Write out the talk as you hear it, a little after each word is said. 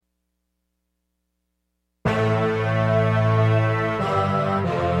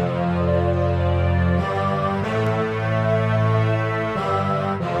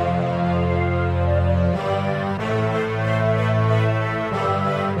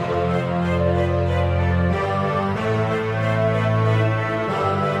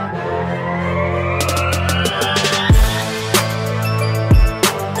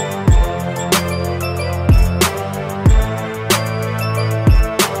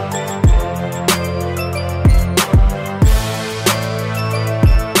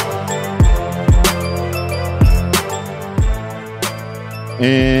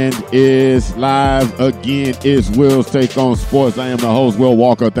and is live again. It's Will's Take on Sports. I am the host, Will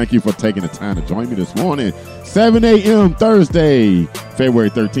Walker. Thank you for taking the time to join me this morning. 7 a.m. Thursday, February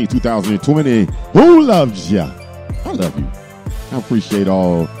 13, 2020. Who loves ya? I love you. I appreciate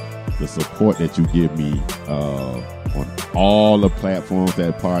all the support that you give me on all the platforms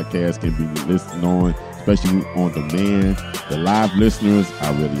that podcast can be listened on, especially on demand. The live listeners,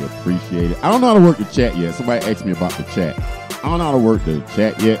 I really appreciate it. I don't know how to work the chat yet. Somebody asked me about the chat. I don't know how to work the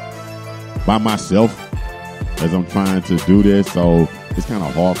chat yet by myself as I'm trying to do this, so it's kind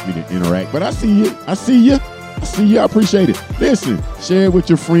of hard for me to interact. But I see you. I see you. I see you. I appreciate it. Listen, share it with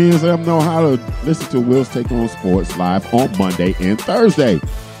your friends. Let them know how to listen to Will's Take on Sports live on Monday and Thursday.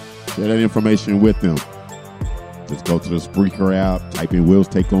 Share that information with them. Just go to the Spreaker app, type in Will's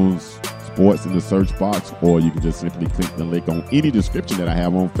Take on Sports in the search box, or you can just simply click the link on any description that I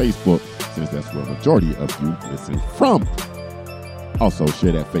have on Facebook, since that's where the majority of you listen from. Also,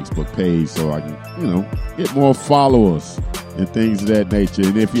 share that Facebook page so I can, get more followers and things of that nature.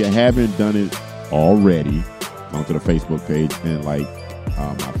 And if you haven't done it already, come to the Facebook page and like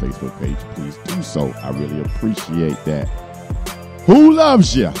my Facebook page. Please do so. I really appreciate that. Who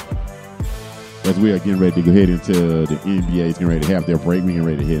loves you? As we are getting ready to go ahead into the NBA, is getting ready to have their break. We're getting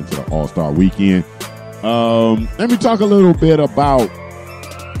ready to head into the All-Star weekend. Let me talk a little bit about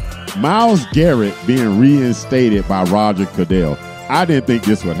Myles Garrett being reinstated by Roger Goodell. I didn't think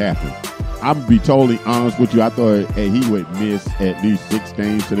this would happen. I'm going to be totally honest with you. I thought he would miss at least 6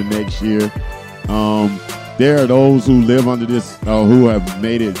 games to the next year. There are those who live under this, who have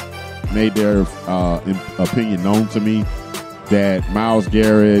made their opinion known to me, that Myles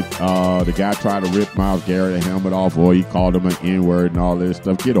Garrett, the guy tried to rip Myles Garrett a helmet off, or he called him an N-word and all this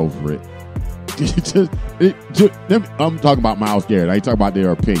stuff. Get over it. I'm talking about Myles Garrett. I ain't talking about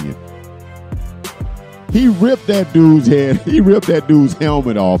their opinion. He ripped that dude's head. He ripped that dude's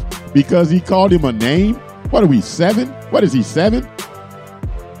helmet off because he called him a name. What are we, 7? What is he, 7?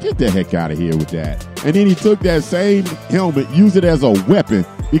 Get the heck out of here with that. And then he took that same helmet, used it as a weapon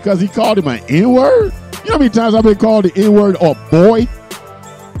because he called him an N-word. You know how many times I've been called the N-word or boy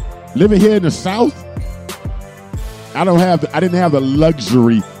living here in the South? I didn't have the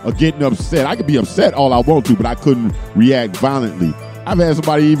luxury of getting upset. I could be upset all I want to, but I couldn't react violently. I've had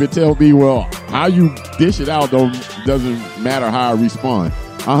somebody even tell me, well, how you dish it out doesn't matter how I respond.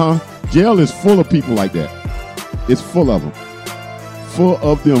 Jail is full of people like that. It's full of them.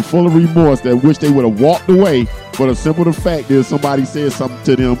 Full of remorse that wish they would have walked away, but the simple fact is somebody said something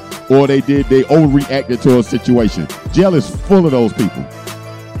to them or they overreacted to a situation. Jail is full of those people.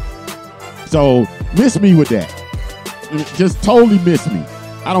 So miss me with that. Just totally miss me.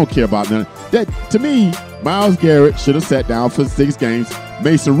 I don't care about none. That, to me, Myles Garrett should have sat down for 6 games.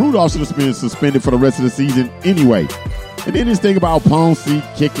 Mason Rudolph should have been suspended for the rest of the season anyway. And then this thing about Pouncey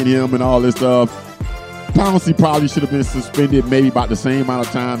kicking him and all this stuff. Pouncey probably should have been suspended maybe about the same amount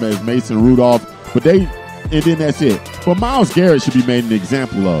of time as Mason Rudolph. And then that's it. But Myles Garrett should be made an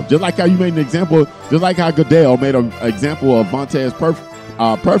example of. Just like how you made an example, just like how Goodell made an example of Vontaze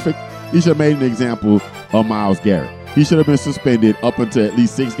Perfect, he should have made an example of Myles Garrett. He should have been suspended up until at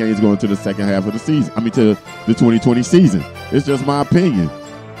least 6 games going to the second half of the season. To the 2020 season. It's just my opinion.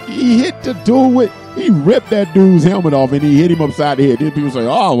 He hit the dude he ripped that dude's helmet off and he hit him upside the head. Then people say,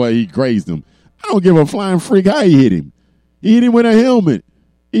 oh, well, he grazed him. I don't give a flying freak how he hit him. He hit him with a helmet.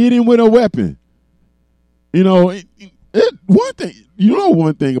 He hit him with a weapon.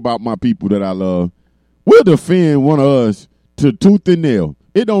 One thing about my people that I love, we'll defend one of us to tooth and nail.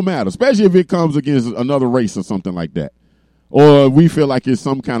 It don't matter, especially if it comes against another race or something like that. Or we feel like it's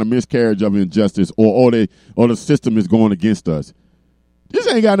some kind of miscarriage of injustice or the system is going against us. This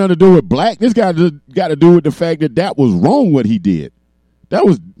ain't got nothing to do with black. This got to do with the fact that was wrong what he did. That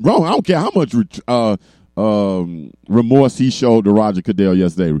was wrong. I don't care how much remorse he showed to Roger Goodell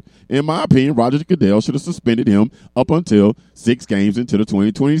yesterday. In my opinion, Roger Goodell should have suspended him up until 6 games into the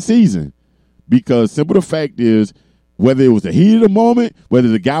 2020 season. Because the fact is, whether it was the heat of the moment, whether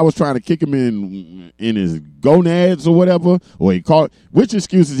the guy was trying to kick him in his gonads or whatever, or he called, which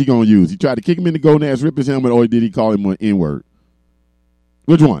excuse is he going to use? He tried to kick him in the gonads, rip his helmet, or did he call him an N-word?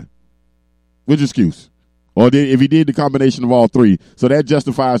 Which one? Which excuse? Or if he did the combination of all 3, so that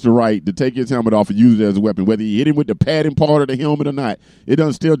justifies the right to take his helmet off and use it as a weapon. Whether he hit him with the padding part of the helmet or not, it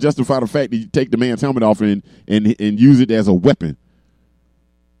doesn't still justify the fact that you take the man's helmet off and use it as a weapon.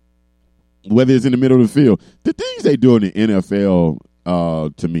 Whether it's in the middle of the field. The things they do in the NFL,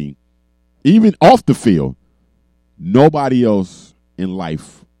 to me, even off the field, nobody else in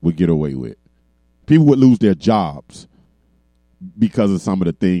life would get away with. People would lose their jobs because of some of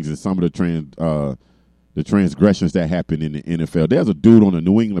the things and some of the the transgressions that happen in the NFL. There's a dude on the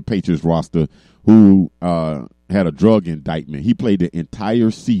New England Patriots roster who had a drug indictment. He played the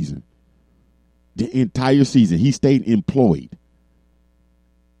entire season. The entire season. He stayed employed.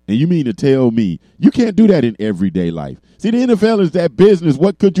 And you mean to tell me you can't do that in everyday life? See, the NFL is that business.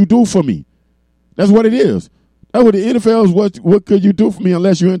 What could you do for me? That's what it is. That's what the NFL is. What could you do for me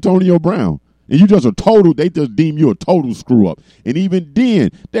unless you're Antonio Brown? And you just they just deem you a total screw up. And even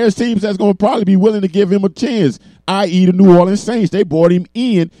then, there's teams that's going to probably be willing to give him a chance, i.e. the New Orleans Saints. They brought him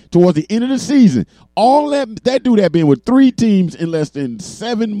in towards the end of the season. All that dude had been with 3 teams in less than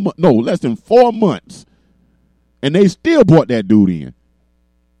 4 months. And they still brought that dude in.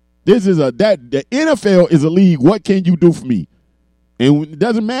 The NFL is a league. What can you do for me? And it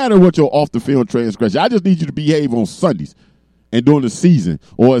doesn't matter what your off the field transgression. I just need you to behave on Sundays and during the season,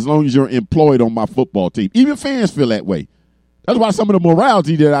 or as long as you're employed on my football team. Even fans feel that way. That's why some of the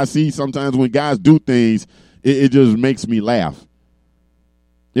morality that I see sometimes when guys do things, it just makes me laugh.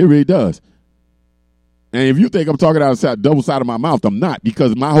 It really does. And if you think I'm talking out of double side of my mouth, I'm not,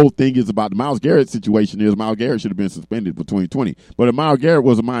 because my whole thing is about the Myles Garrett situation. Myles Garrett should have been suspended for 2020. But if Myles Garrett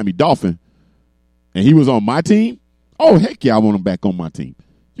was a Miami Dolphin and he was on my team, oh, heck yeah, I want him back on my team.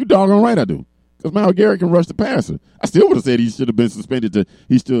 You doggone right I do. Because Myles Garrett can rush the passer. I still would have said he should have been suspended.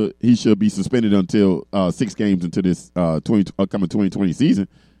 He should be suspended until 6 games into this upcoming 2020 season.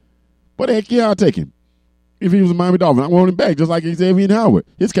 But heck yeah, I'll take him. If he was a Miami Dolphin, I want him back, just like Xavier Howard.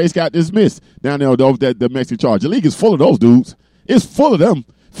 His case got dismissed down there over the Mexican charge. The league is full of those dudes. It's full of them.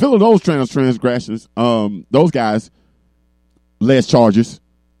 Full of those transgressions. Those guys, less charges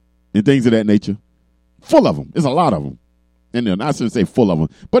and things of that nature. Full of them. There's a lot of them in there. I shouldn't say full of them,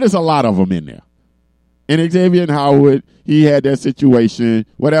 but there's a lot of them in there. And Xavier Howard, he had that situation.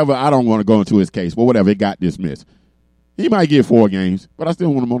 Whatever. I don't want to go into his case, but whatever. It got dismissed. He might get 4 games, but I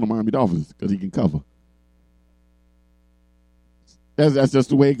still want him on the Miami Dolphins because he can cover. That's just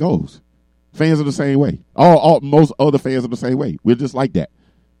the way it goes. Fans are the same way. Most other fans are the same way. We're just like that.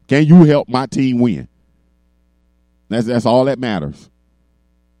 Can you help my team win? That's all that matters.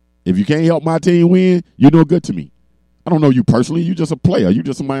 If you can't help my team win, you're no good to me. I don't know you personally. You just a player. You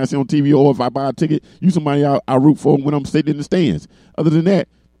just somebody I see on TV, or if I buy a ticket, you somebody I root for when I'm sitting in the stands. Other than that,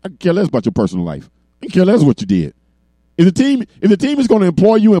 I can care less about your personal life. I can care less what you did. If the team is going to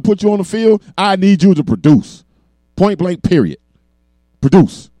employ you and put you on the field, I need you to produce. Point blank, period.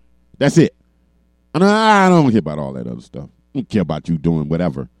 Produce. That's it. And I don't care about all that other stuff. I don't care about you doing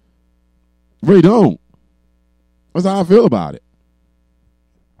whatever. Really don't. That's how I feel about it.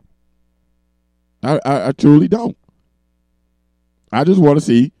 I truly don't. I just want to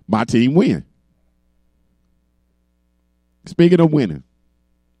see my team win. Speaking of winning,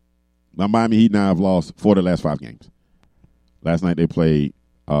 my Miami Heat now have lost 4 of the last 5 games. Last night they played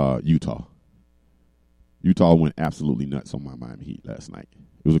Utah. Utah went absolutely nuts on my Miami Heat last night.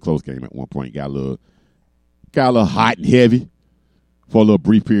 It was a close game at one point. Got a little hot and heavy for a little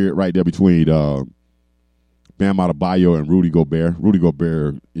brief period right there between Bam Adebayo and Rudy Gobert. Rudy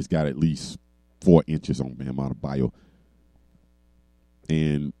Gobert has got at least 4 inches on Bam Adebayo.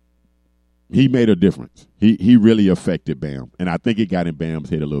 And he made a difference. He really affected Bam. And I think it got in Bam's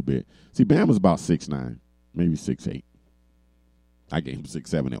head a little bit. See, Bam was about 6'9", maybe 6'8". I gave him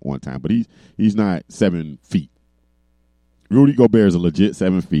 6'7" at one time, but he's not 7 feet. Rudy Gobert is a legit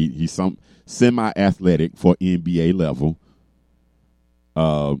 7 feet. He's some semi-athletic for NBA level.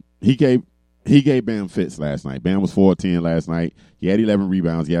 He gave Bam fits last night. Bam was 4-10 last night. He had 11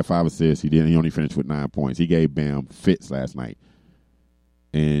 rebounds. He had 5 assists. He only finished with 9 points. He gave Bam fits last night.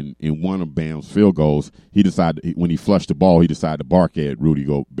 And in one of Bam's field goals, he decided, when he flushed the ball, he decided to bark at Rudy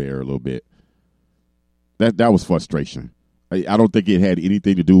Gobert a little bit. That was frustration. I don't think it had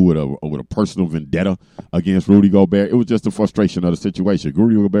anything to do with a personal vendetta against Rudy Gobert. It was just the frustration of the situation.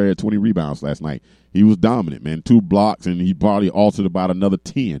 Rudy Gobert had 20 rebounds last night. He was dominant, man. 2 blocks, and he probably altered about another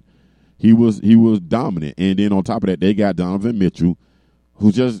 10. He was dominant. And then on top of that, they got Donovan Mitchell,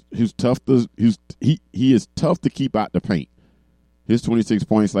 he is tough to keep out the paint. His 26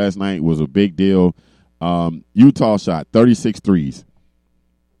 points last night was a big deal. Utah shot 36 threes.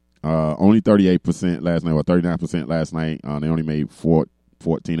 Only 38% last night, or 39% last night. They only made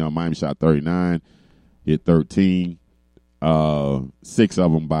 14. Miami shot 39, hit 13. 6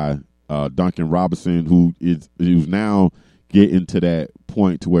 of them by Duncan Robinson, who's now getting to that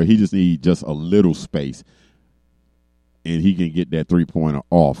point to where he just needs just a little space, and he can get that 3-pointer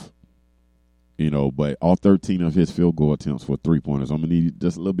off. But all 13 of his field goal attempts were 3-pointers. I'm going to need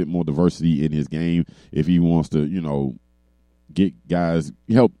just a little bit more diversity in his game if he wants to,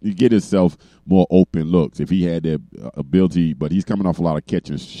 help get himself more open looks. If he had that ability, but he's coming off a lot of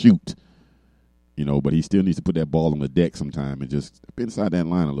catch and shoot. but he still needs to put that ball on the deck sometime and just step inside that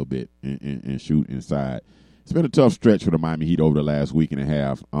line a little bit and shoot inside. It's been a tough stretch for the Miami Heat over the last week and a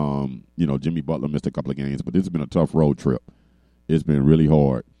half. Jimmy Butler missed a couple of games, but this has been a tough road trip. It's been really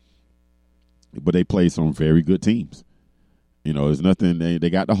hard. But they play some very good teams. There's nothing. They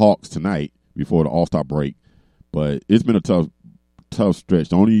got the Hawks tonight before the All-Star break, but it's been a tough stretch.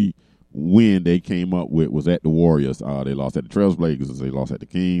 The only win they came up with was at the Warriors. They lost at the Trailblazers. They lost at the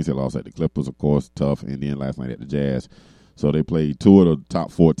Kings. They lost at the Clippers, of course, tough. And then last night at the Jazz. So they played two of the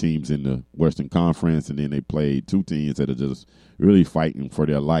top 4 teams in the Western Conference, and then they played 2 teams that are just really fighting for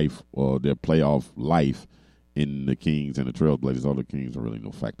their life or their playoff life in the Kings and the Trailblazers. All the Kings are really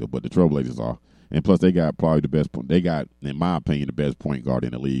no factor, but the Trailblazers are. And plus, they got probably the best. They got, in my opinion, the best point guard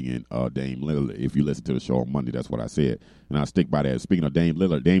in the league in Dame Lillard. If you listen to the show on Monday, that's what I said, and I stick by that. Speaking of Dame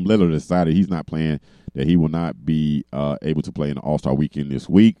Lillard decided he's not playing. That he will not be able to play in the All-Star weekend this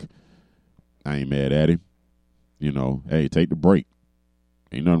week. I ain't mad at him. Hey, take the break.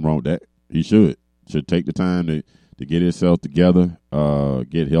 Ain't nothing wrong with that. He should take the time to get himself together,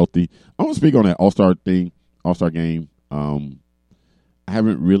 get healthy. I want to speak on that All-Star game. I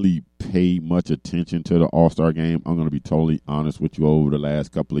haven't really paid much attention to the All-Star game. I'm going to be totally honest with you. Over the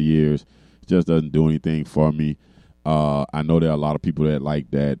last couple of years, it just doesn't do anything for me. I know there are a lot of people that like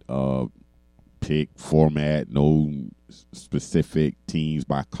that pick format, no specific teams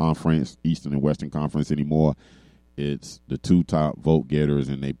by conference, Eastern and Western Conference anymore. It's the 2 top vote getters,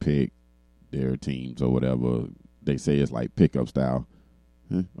 and they pick their teams or whatever. They say it's like pickup style.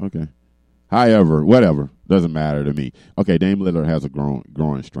 Okay. However, whatever. Doesn't matter to me. Okay, Dame Lillard has a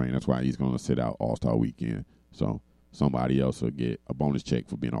growing strain. That's why he's going to sit out All-Star weekend. So somebody else will get a bonus check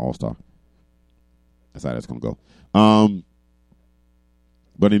for being an All-Star. That's how that's going to go.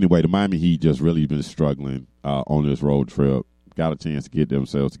 But anyway, the Miami Heat just really been struggling on this road trip. Got a chance to get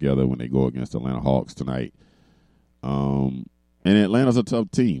themselves together when they go against the Atlanta Hawks tonight. And Atlanta's a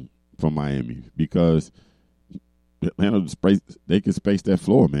tough team for Miami because Atlanta, they can space that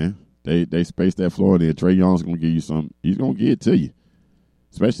floor, man. They space that floor, and then Trae Young's going to give you some. He's going to give it to you,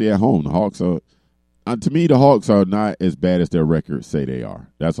 especially at home. The Hawks are, to me, the Hawks are not as bad as their records say they are.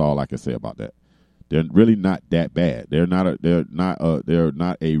 That's all I can say about that. They're really not that bad. They're not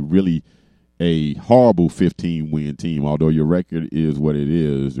a really a horrible 15-win team. Although your record is what it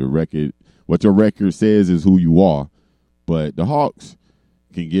is, what your record says is who you are. But the Hawks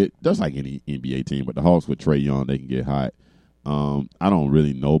can get, just like any NBA team, but the Hawks with Trae Young, they can get hot. I don't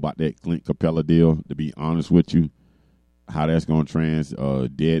really know about that Clint Capella deal, to be honest with you. How that's going to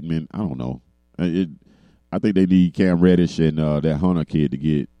Deadman, I don't know. I think they need Cam Reddish and that Hunter kid to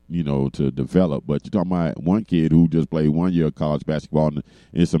get, to develop. But you're talking about one kid who just played 1 year of college basketball. And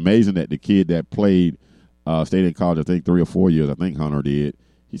it's amazing that the kid that played, stayed in college, I think 3 or 4 years, I think Hunter did.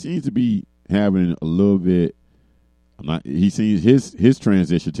 He seems to be having a little bit. He seems his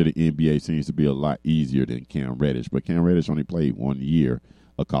transition to the NBA seems to be a lot easier than Cam Reddish, but Cam Reddish only played 1 year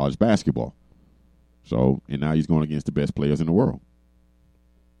of college basketball. So, and now he's going against the best players in the world.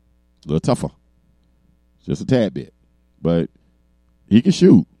 A little tougher, just a tad bit, but he can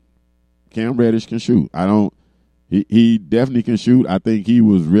shoot. Cam Reddish can shoot. He definitely can shoot. I think he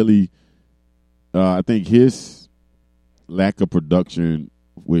was really. I think his lack of production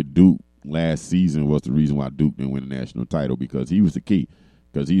with Duke last season was the reason why Duke didn't win the national title, because he was the key,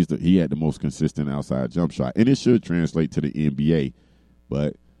 because he had the most consistent outside jump shot, and it should translate to the NBA.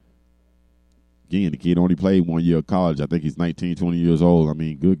 But again, the kid only played 1 year of college. I think he's 19, 20 years old. I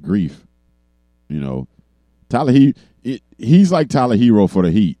mean, good grief, Tyler he's like Tyler Hero for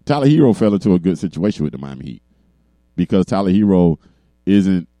the Heat. Tyler Hero fell into a good situation with the Miami Heat because Tyler Hero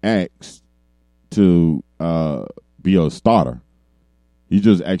isn't asked to be a starter. He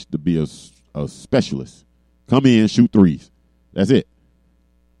just asked to be a specialist. Come in, shoot threes. That's it.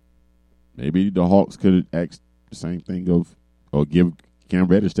 Maybe the Hawks could ask the same thing or give Cam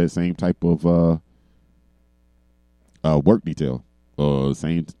Reddish that same type of work detail.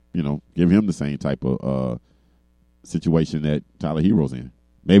 Give him the same type of situation that Tyler Hero's in.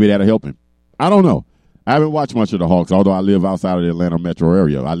 Maybe that'll help him. I don't know. I haven't watched much of the Hawks, although I live outside of the Atlanta metro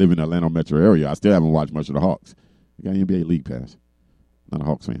area. I live in the Atlanta metro area. I still haven't watched much of the Hawks. I got NBA League Pass. Not a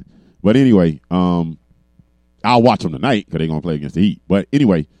Hawks fan. But anyway, I'll watch them tonight because they're going to play against the Heat. But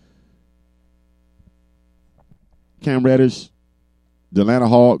anyway, Cam Reddish, the Atlanta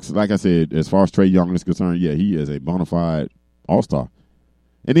Hawks, like I said, as far as Trae Young is concerned, yeah, he is a bona fide all-star.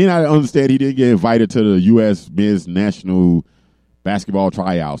 And then I understand he didn't get invited to the U.S. men's national basketball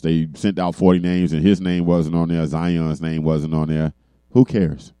tryouts. They sent out 40 names, and his name wasn't on there. Zion's name wasn't on there. Who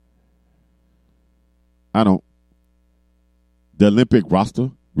cares? I don't. The Olympic roster,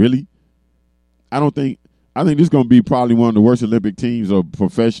 really? I think this is going to be probably one of the worst Olympic teams of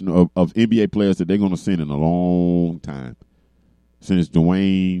professional of NBA players that they're going to send in a long time. Since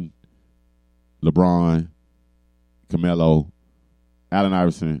Dwayne, LeBron, Carmelo, Allen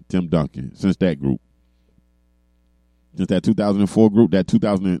Iverson, Tim Duncan, since that group. Since that 2004 group, I think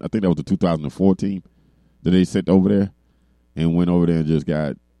that was the 2004 team that they sent over there and went over there and just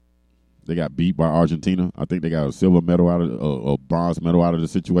got beat by Argentina. I think they got a silver medal out of a bronze medal out of the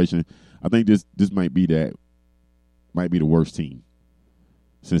situation. I think this might be the worst team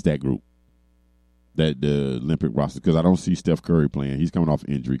since that group. That the Olympic roster, because I don't see Steph Curry playing. He's coming off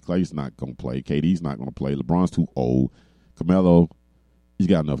injury. Clay's not going to play. KD's not going to play. LeBron's too old. Carmelo, he's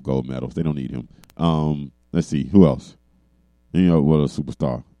got enough gold medals. They don't need him. Let's see. Who else? A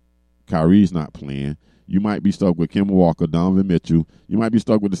superstar. Kyrie's not playing. You might be stuck with Kemba Walker, Donovan Mitchell. You might be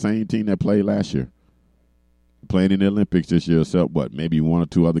stuck with the same team that played last year. Playing in the Olympics this year, except maybe one or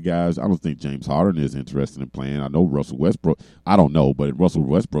two other guys. I don't think James Harden is interested in playing. I know Russell Westbrook. I don't know, but Russell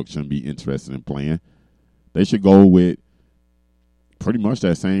Westbrook shouldn't be interested in playing. They should go with pretty much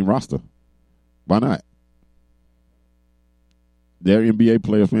that same roster. Why not? They're NBA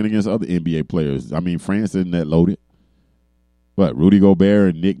players playing against other NBA players. I mean, France isn't that loaded. What, Rudy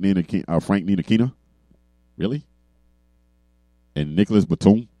Gobert and Frank Ntilikina? Really? And Nicholas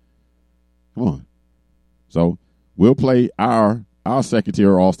Batum? Come on. So we'll play our second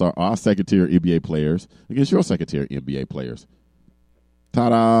tier All-Star, our second tier NBA players against your second tier NBA players.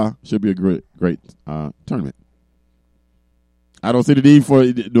 Ta-da! Should be a great tournament. I don't see the need for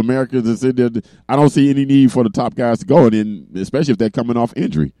the Americans to sit there. I don't see any need for the top guys to go, and then especially if they're coming off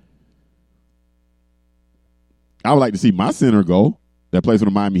injury. I would like to see my center go that plays for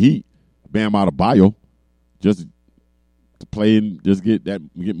the Miami Heat, Bam Adebayo, just to play and just get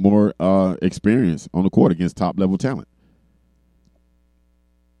more experience on the court against top level talent.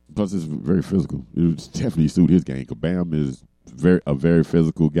 Plus, it's very physical. It would definitely suit his game because Bam is a very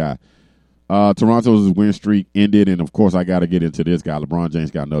physical guy. Toronto's win streak ended, and of course, I got to get into this guy. LeBron James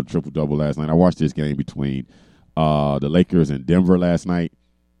got another triple-double last night. I watched this game between the Lakers and Denver last night.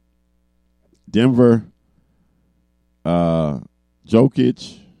 Denver,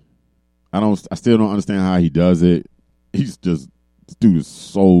 Jokic, I still don't understand how he does it. This dude is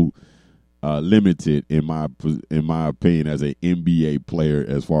so limited in my opinion as an NBA player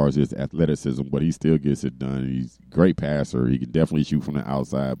as far as his athleticism, but he still gets it done. He's a great passer. He can definitely shoot from the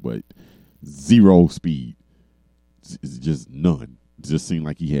outside, but zero speed. It's just none. It just seemed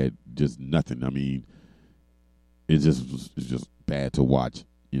like he had just nothing. I mean, it's just bad to watch,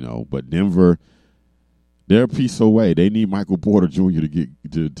 But Denver, they're a piece away. They need Michael Porter Jr.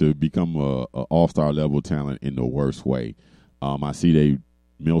 to become a all-star level talent in the worst way. I see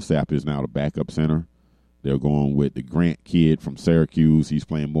Millsap is now the backup center. They're going with the Grant kid from Syracuse. He's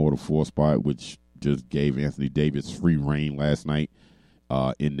playing more of the 4 spot, which just gave Anthony Davis free reign last night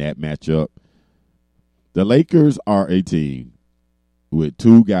in that matchup. The Lakers are a team with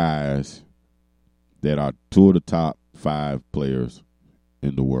 2 guys that are 2 of the top 5 players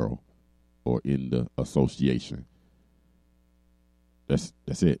in the world or in the association. That's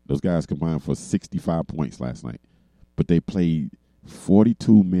it. Those guys combined for 65 points last night. But they played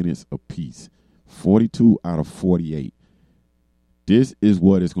 42 minutes apiece, 42 out of 48. This is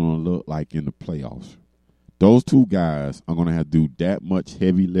what it's going to look like in the playoffs. Those 2 guys are going to have to do that much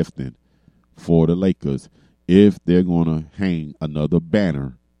heavy lifting for the Lakers if they're going to hang another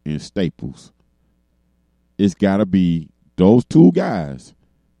banner in Staples. It's got to be those 2 guys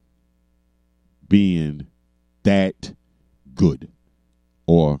being that good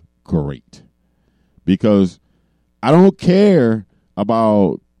or great. Because I don't care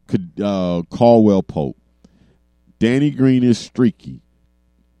about Caldwell Pope. Danny Green is streaky.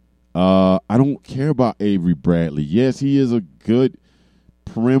 I don't care about Avery Bradley. Yes, he is a good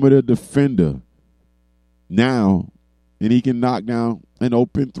perimeter defender now, and he can knock down an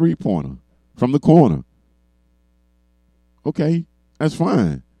open 3-pointer from the corner. Okay, that's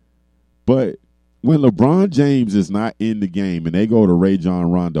fine. But when LeBron James is not in the game and they go to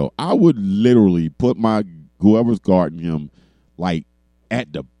Rajon Rondo, I would literally put whoever's guarding him like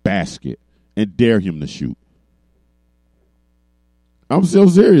at the basket and dare him to shoot. I'm so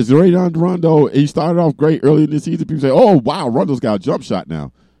serious. Rajon Rondo, he started off great early in the season. People say, oh, wow, Rondo's got a jump shot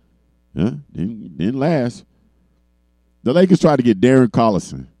now. Yeah, didn't last. The Lakers tried to get Darren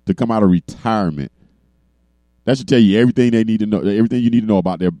Collison to come out of retirement. That should tell you everything they need to know, everything you need to know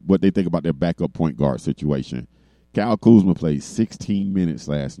about what they think about their backup point guard situation. Kyle Kuzma played 16 minutes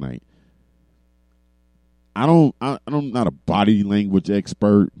last night. I'm not a body language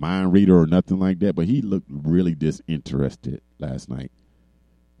expert, mind reader, or nothing like that, but he looked really disinterested last night.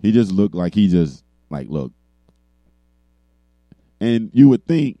 He just looked like look. And you would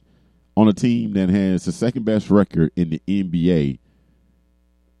think on a team that has the second best record in the NBA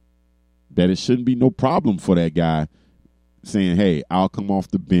that it shouldn't be no problem for that guy saying, hey, I'll come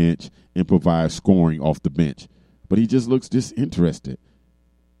off the bench and provide scoring off the bench. But he just looks disinterested.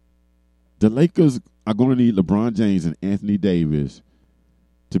 The Lakers are going to need LeBron James and Anthony Davis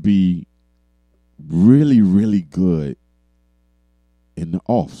to be really, really good in the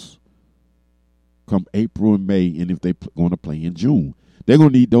offs come April and May, and if they're going to play in June. They're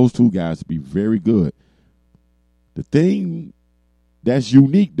going to need those two guys to be very good. The thing that's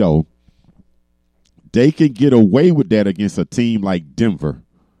unique, though, they can get away with that against a team like Denver.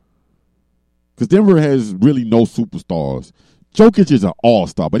 Because Denver has really no superstars. Jokic is an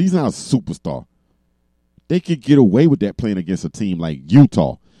all-star, but he's not a superstar. They could get away with that playing against a team like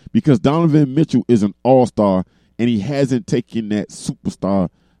Utah because Donovan Mitchell is an all-star, and he hasn't taken that superstar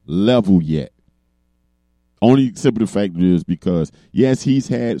level yet. Only simple fact is because, yes, he's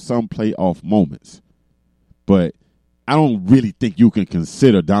had some playoff moments, but I don't really think you can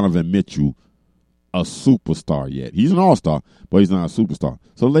consider Donovan Mitchell a superstar yet. He's an all-star, but he's not a superstar.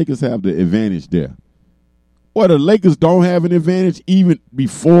 So the Lakers have the advantage there. Well, the Lakers don't have an advantage even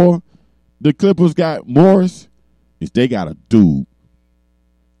before the Clippers got Morris is they got a dude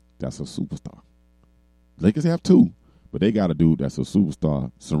that's a superstar. Lakers have two, but they got a dude that's a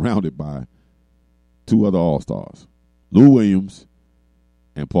superstar surrounded by two other all-stars, Lou Williams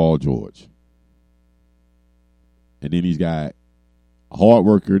and Paul George. And then he's got a hard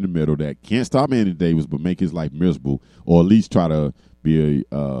worker in the middle that can't stop Anthony Davis but make his life miserable, or at least try to be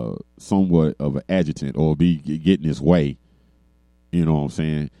a somewhat of an adjutant or be getting his way. You know what I'm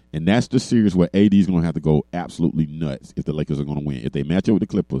saying? And that's the series where AD is going to have to go absolutely nuts if the Lakers are going to win. If they match up with the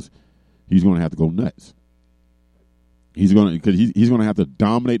Clippers, he's going to have to go nuts. He's going to have to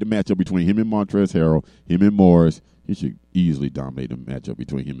dominate the matchup between him and Montrezl Harrell, him and Morris. He should easily dominate the matchup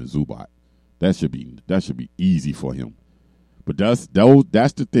between him and Zubac. That should be easy for him. But that's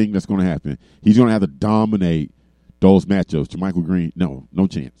the thing that's going to happen. He's going to have to dominate those matchups. JaMychal Green, no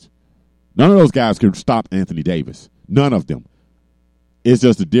chance. None of those guys can stop Anthony Davis. None of them. It's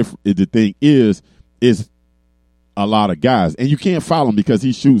just the thing is a lot of guys, and you can't foul him because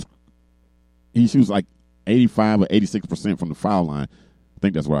he shoots like 85 or 86% from the foul line. I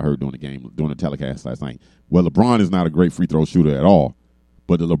think that's what I heard during the telecast last night. Well, LeBron is not a great free throw shooter at all,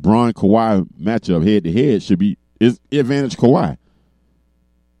 but the LeBron-Kawhi matchup head-to-head is advantage Kawhi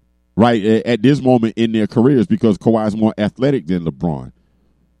right at this moment in their careers because Kawhi is more athletic than LeBron.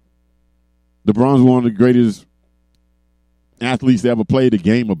 LeBron's one of the greatest athletes to ever play the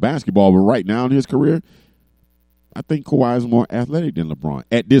game of basketball, but right now in his career, I think Kawhi is more athletic than LeBron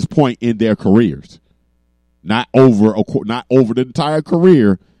at this point in their careers. Not over the entire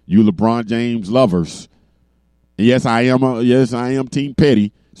career, you LeBron James lovers. And yes, I am Team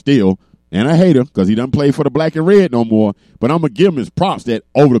Petty still, and I hate him because he doesn't play for the black and red no more. But I'm gonna give him his props that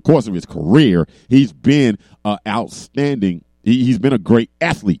over the course of his career, he's been outstanding. He's been a great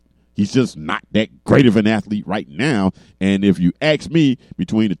athlete. He's just not that great of an athlete right now. And if you ask me,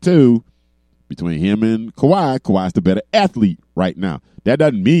 between the two, between him and Kawhi's the better athlete right now. That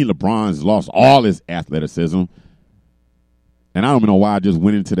doesn't mean LeBron's lost all his athleticism. And I don't know why I just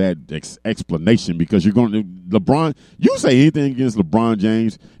went into that explanation because you're going to LeBron. You say anything against LeBron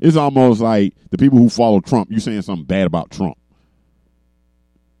James, it's almost like the people who follow Trump. You saying something bad about Trump.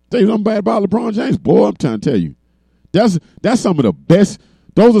 Tell you something bad about LeBron James, boy. I'm trying to tell you, that's some of the best.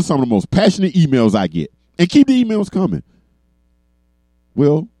 Those are some of the most passionate emails I get, and keep the emails coming.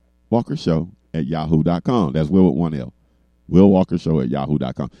 Will Walker Show at yahoo.com. That's Will with one L. Will Walker Show at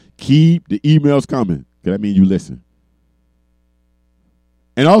yahoo.com. Keep the emails coming because that means you listen.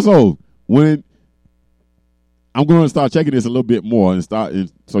 And also, when I'm going to start checking this a little bit more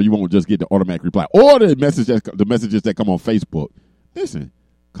so you won't just get the automatic reply or the messages that come on Facebook. Listen,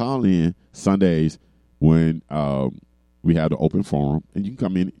 call in Sundays when we have the open forum, and you can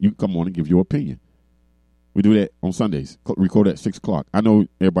come in. You can come on and give your opinion. We do that on Sundays. Record at 6 o'clock. I know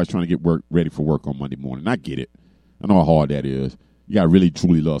everybody's trying to get ready for work on Monday morning. I get it. I know how hard that is. You got to really,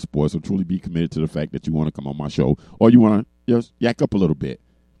 truly love sports, or truly be committed to the fact that you want to come on my show, or you want to just yak up a little bit.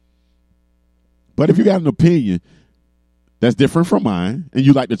 But if you got an opinion that's different from mine, and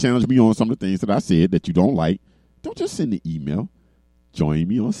you like to challenge me on some of the things that I said that you don't like, don't just send the email. Join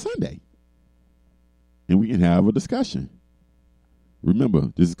me on Sunday, and we can have a discussion.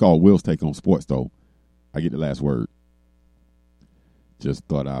 Remember, this is called Will's Take on Sports, though. I get the last word. Just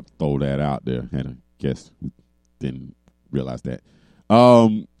thought I'd throw that out there. Had a guess who didn't realize that.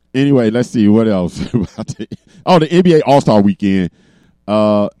 Anyway, let's see what else. The NBA All-Star Weekend.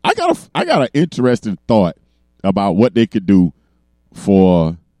 I got an interesting thought about what they could do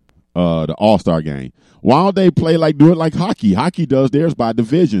for the All-Star game. Why don't they do it like hockey? Hockey does theirs by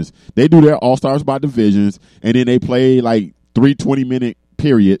divisions. They do their All-Stars by divisions, and then they play like 3 20-minute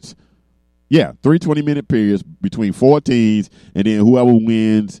periods. Yeah, 3 20-minute periods between 4 teams, and then whoever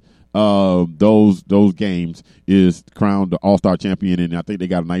wins those games is crowned the All-Star champion, and I think they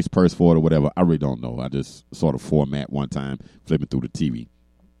got a nice purse for it or whatever. I really don't know. I just sort of format one time, flipping through the TV.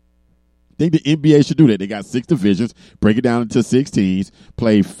 I think the NBA should do that. They got 6 divisions, break it down into 6 teams,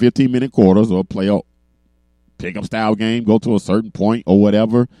 play 15-minute quarters or play a pickup style game, go to a certain point or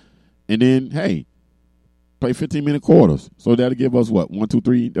whatever, and then, hey, play 15-minute quarters. So that'll give us what? 1, 2,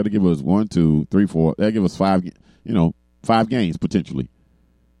 3. That'll give us 1, 2, 3, 4. That'll give us 5. 5 games potentially.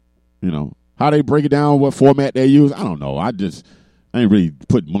 How they break it down, what format they use, I don't know. I ain't really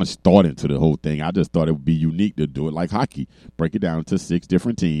put much thought into the whole thing. I just thought it would be unique to do it like hockey, break it down into 6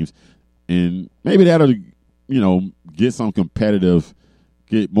 different teams, and maybe that'll get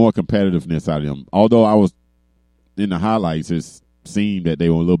more competitiveness out of them. Although I was in the highlights, it seemed that they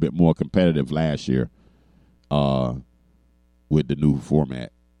were a little bit more competitive last year. With the new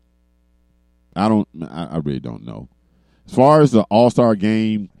format. I really don't know. As far as the All-Star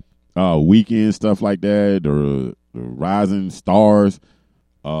game, weekend, stuff like that, or the Rising Stars,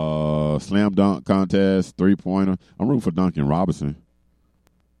 slam dunk contest, 3-pointer, I'm rooting for Duncan Robinson.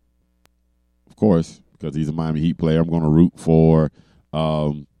 Of course, because he's a Miami Heat player. I'm going to root for,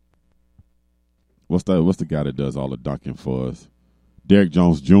 what's the guy that does all the dunking for us? Derrick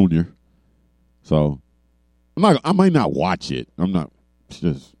Jones Jr. So, I might not watch it. I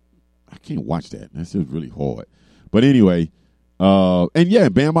can't watch that. That's just really hard. But anyway, Bam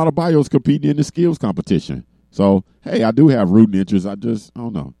Adebayo's competing in the skills competition. So, hey, I do have rooting interest. I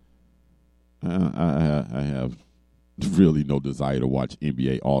don't know. I have really no desire to watch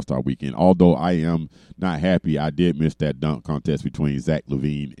NBA All-Star Weekend. Although I am not happy I did miss that dunk contest between Zach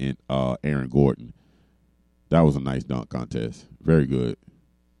LaVine and Aaron Gordon. That was a nice dunk contest. Very good.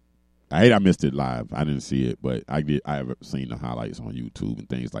 I missed it live. I didn't see it, but I have seen the highlights on YouTube and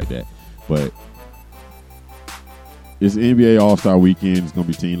things like that. But it's NBA All-Star Weekend. It's going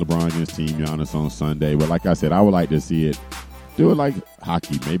to be Team LeBron against Team Giannis on Sunday. But like I said, I would like to see it. Do it like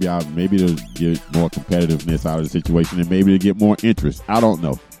hockey. Maybe to get more competitiveness out of the situation, and maybe to get more interest. I don't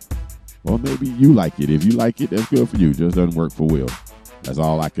know. Well, maybe you like it. If you like it, that's good for you. Just doesn't work for Will. That's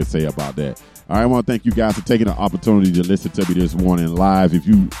all I can say about that. All right, I want to thank you guys for taking the opportunity to listen to me this morning live. If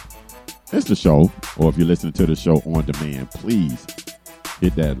you miss the show, or if you're listening to the show on demand, please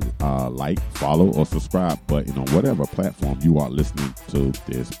hit that like, follow, or subscribe button on whatever platform you are listening to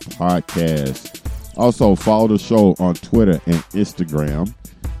this podcast. Also, follow the show on Twitter and Instagram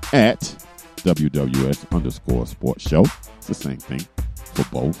at WWS_sports show. It's the same thing for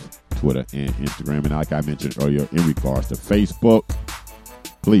both Twitter and Instagram. And like I mentioned earlier, in regards to Facebook,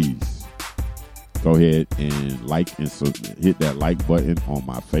 please go ahead and like and hit that like button on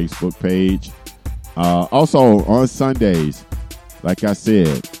my Facebook page. Also, on Sundays, like I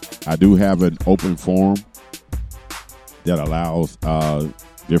said, I do have an open forum that allows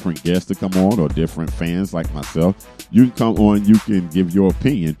different guests to come on, or different fans like myself. You can come on, you can give your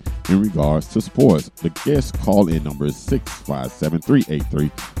opinion in regards to sports. The guest call-in number is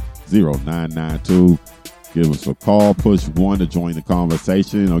 657-383-0992. Give us a call, push 1 to join the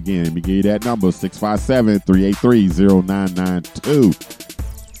conversation. Again, let me give you that number,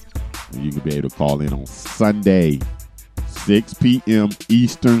 657-383-0992. And you can be able to call in on Sunday, 6 p.m.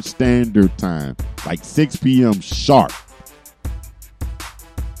 Eastern Standard Time, like 6 p.m. sharp.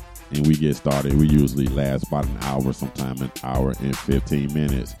 And we get started. We usually last about an hour, sometime an hour and 15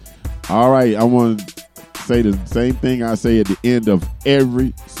 minutes. All right, I want to say the same thing I say at the end of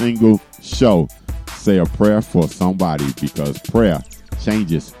every single show. Say a prayer for somebody, because prayer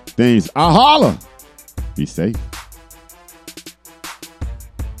changes things. I holla. Be safe.